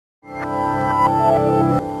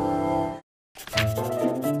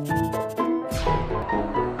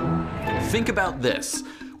Think about this.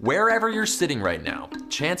 Wherever you're sitting right now,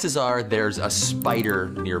 chances are there's a spider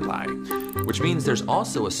nearby, which means there's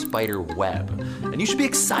also a spider web. And you should be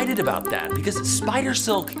excited about that because spider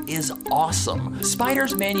silk is awesome.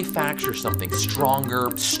 Spiders manufacture something stronger,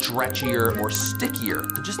 stretchier, or stickier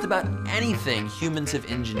than just about anything humans have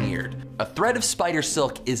engineered. A thread of spider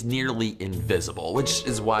silk is nearly invisible, which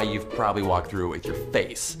is why you've probably walked through it with your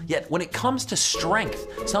face. Yet when it comes to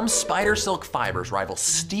strength, some spider silk fibers rival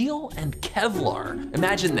steel and Kevlar.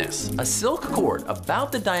 Imagine this, a silk cord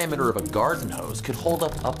about the diameter of a garden hose could hold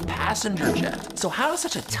up a passenger jet. So how does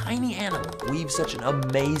such a tiny animal weave such an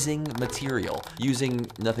amazing material using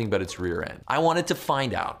nothing but its rear end? I wanted to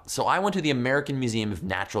find out, so I went to the American Museum of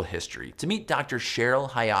Natural History to meet Dr.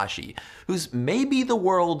 Cheryl Hayashi, who's maybe the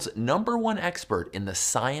world's #1 expert in the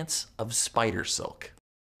science of spider silk.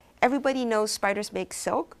 Everybody knows spiders make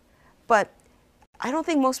silk, but I don't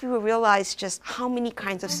think most people realize just how many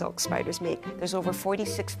kinds of silk spiders make. There's over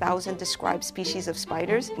 46,000 described species of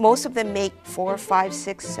spiders. Most of them make 4, 5,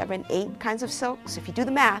 6, 7, 8 kinds of silk. So if you do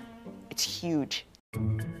the math, it's huge.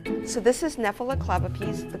 So this is Nephila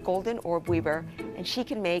clavipes, the golden orb weaver, and she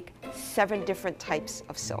can make 7 different types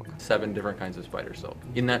of silk. 7 different kinds of spider silk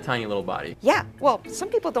in that tiny little body. Yeah, well, some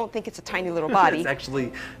people don't think it's a tiny little body. It's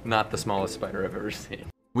actually not the smallest spider I've ever seen.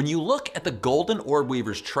 When you look at the Golden Orb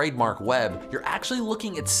Weaver's trademark web, you're actually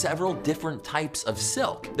looking at several different types of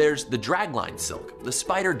silk. There's the dragline silk. The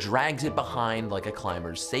spider drags it behind like a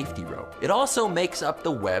climber's safety rope. It also makes up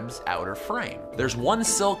the web's outer frame. There's one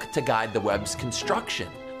silk to guide the web's construction.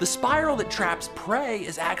 The spiral that traps prey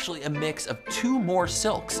is actually a mix of 2 more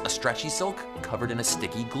silks, a stretchy silk covered in a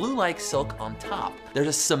sticky glue-like silk on top. There's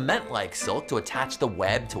a cement-like silk to attach the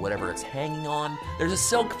web to whatever it's hanging on. There's a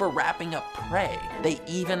silk for wrapping up prey. They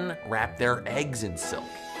even wrap their eggs in silk.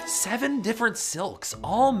 7 different silks,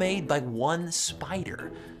 all made by one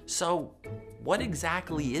spider. So what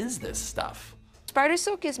exactly is this stuff? Spider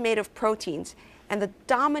silk is made of proteins, and the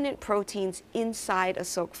dominant proteins inside a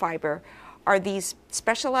silk fiber are these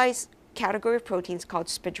specialized category of proteins called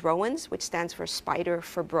spidroins, which stands for spider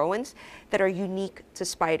fibroins, that are unique to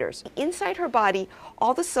spiders. Inside her body,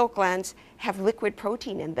 all the silk glands have liquid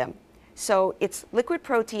protein in them. So it's liquid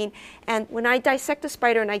protein, and when I dissect a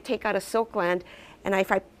spider and I take out a silk gland, and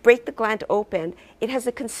if I break the gland open, it has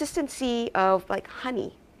the consistency of like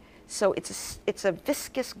honey. So it's a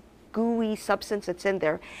viscous, gooey substance that's in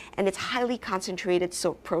there, and it's highly concentrated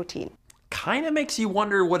silk protein. Kinda makes you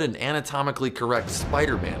wonder what an anatomically correct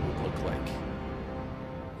Spider-Man would look like.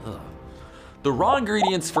 Ugh. The raw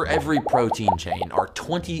ingredients for every protein chain are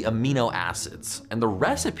 20 amino acids, and the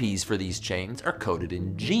recipes for these chains are coded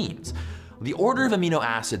in genes. The order of amino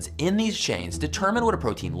acids in these chains determine what a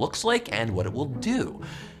protein looks like and what it will do.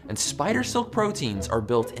 And spider silk proteins are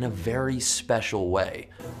built in a very special way.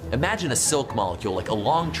 Imagine a silk molecule like a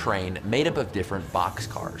long train made up of different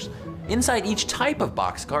boxcars. Inside each type of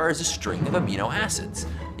boxcar is a string of amino acids.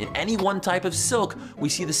 In any one type of silk, we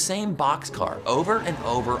see the same boxcar over and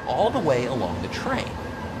over all the way along the train.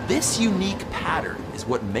 This unique pattern is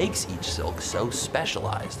what makes each silk so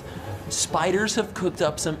specialized. Spiders have cooked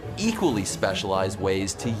up some equally specialized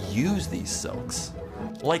ways to use these silks.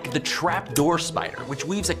 Like the trapdoor spider, which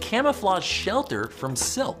weaves a camouflage shelter from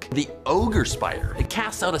silk. The ogre spider, it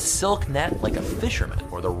casts out a silk net like a fisherman.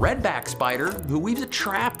 Or the redback spider, who weaves a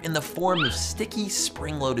trap in the form of sticky,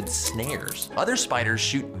 spring-loaded snares. Other spiders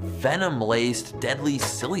shoot venom-laced, deadly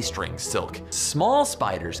silly string silk. Small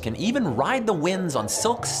spiders can even ride the winds on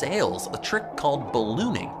silk sails, a trick called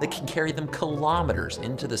ballooning that can carry them kilometers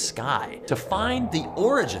into the sky. To find the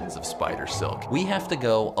origins of spider silk, we have to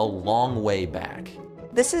go a long way back.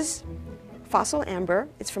 This is fossil amber.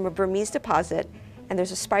 It's from a Burmese deposit, and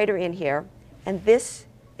there's a spider in here, and this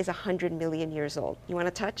is 100 million years old. You want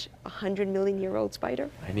to touch a 100 million year old spider?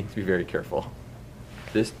 I need to be very careful.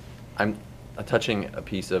 I'm touching a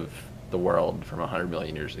piece of the world from 100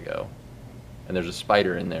 million years ago, and there's a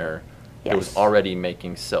spider in there that was already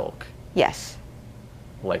making silk. Yes.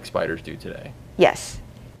 Like spiders do today. Yes.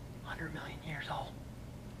 100 million years old.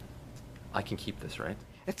 I can keep this, right?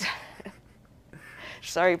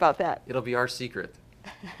 Sorry about that. It'll be our secret.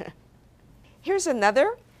 Here's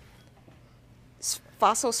another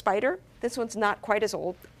fossil spider. This one's not quite as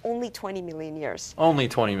old, only 20 million years. Only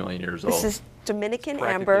 20 million years old. This is Dominican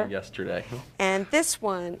Practically amber. yesterday. And this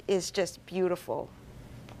one is just beautiful.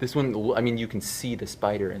 This one, I mean, you can see the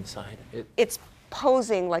spider inside. It's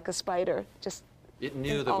posing like a spider, just It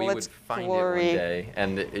knew in that we all would its find glory. it one day,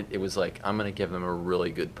 and it was like, I'm going to give them a really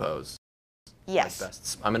good pose.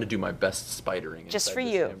 Yes. I'm going to do my best spidering. Just inside for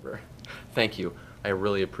this you. amber. Thank you. I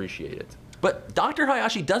really appreciate it. But Dr.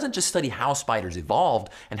 Hayashi doesn't just study how spiders evolved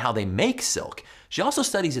and how they make silk. She also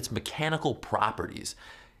studies its mechanical properties.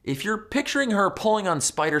 If you're picturing her pulling on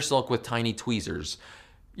spider silk with tiny tweezers,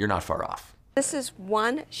 you're not far off. This is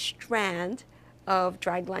one strand of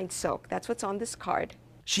dried line silk. That's what's on this card.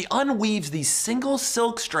 She unweaves these single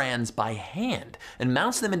silk strands by hand and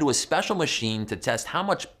mounts them into a special machine to test how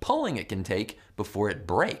much pulling it can take before it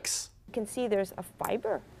breaks. You can see there's a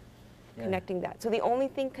fiber connecting that. So the only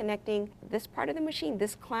thing connecting this part of the machine,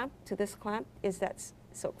 this clamp to this clamp, is that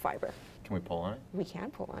silk fiber. Can we pull on it? We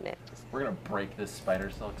can pull on it. We're gonna break this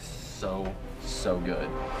spider silk so good.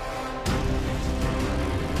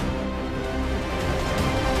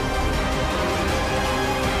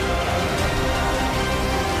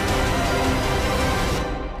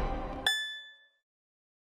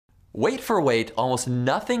 Weight for weight, almost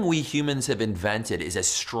nothing we humans have invented is as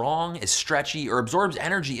strong, as stretchy, or absorbs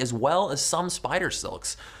energy as well as some spider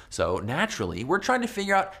silks. So naturally, we're trying to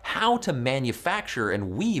figure out how to manufacture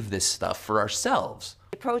and weave this stuff for ourselves.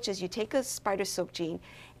 The approach is you take a spider silk gene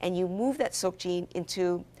and you move that silk gene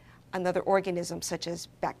into another organism such as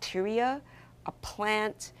bacteria, a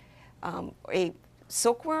plant, a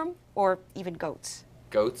silkworm, or even goats.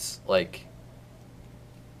 Goats, like,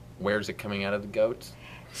 where's it coming out of the goat?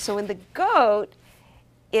 So in the goat,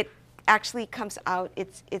 it actually comes out,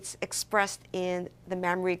 it's expressed in the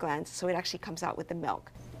mammary glands, so it actually comes out with the milk.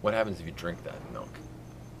 What happens if you drink that milk?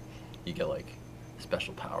 You get like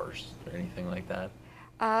special powers or anything like that?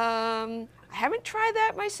 I haven't tried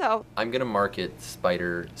that myself. I'm gonna market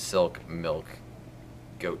spider silk milk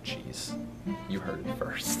goat cheese. You heard it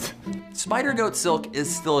first. Spider goat silk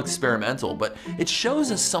is still experimental, but it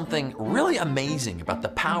shows us something really amazing about the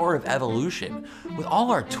power of evolution. With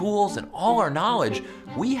all our tools and all our knowledge,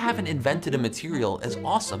 we haven't invented a material as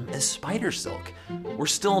awesome as spider silk. We're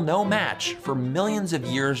still no match for millions of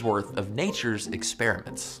years worth of nature's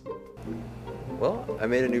experiments. Well, I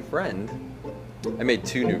made a new friend. I made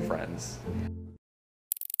 2 new friends.